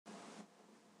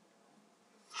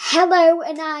Hello,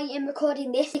 and I am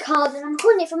recording this because I'm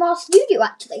recording it from our studio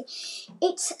actually.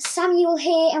 It's Samuel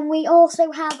here, and we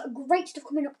also have great stuff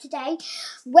coming up today.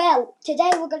 Well, today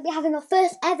we're going to be having our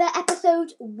first ever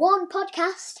episode 1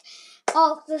 podcast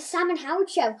of the Sam and Howard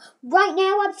Show. Right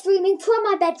now I'm streaming from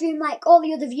my bedroom like all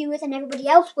the other viewers and everybody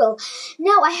else will.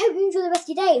 Now I hope you enjoy the rest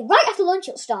of your day. Right after lunch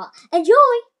it'll start. Enjoy!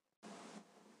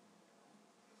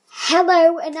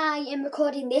 Hello, and I am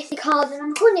recording this because I'm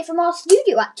recording it from our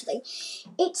studio actually.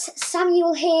 It's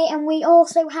Samuel here, and we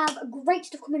also have great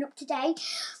stuff coming up today.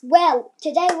 Well,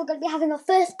 today we're going to be having our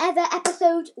first ever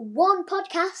episode 1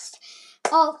 podcast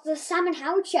of the Sam and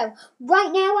Howard Show.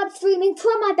 Right now I'm streaming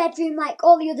from my bedroom like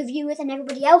all the other viewers and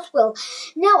everybody else will.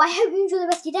 Now I hope you enjoy the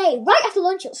rest of your day. Right after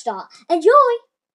lunch it'll start. Enjoy!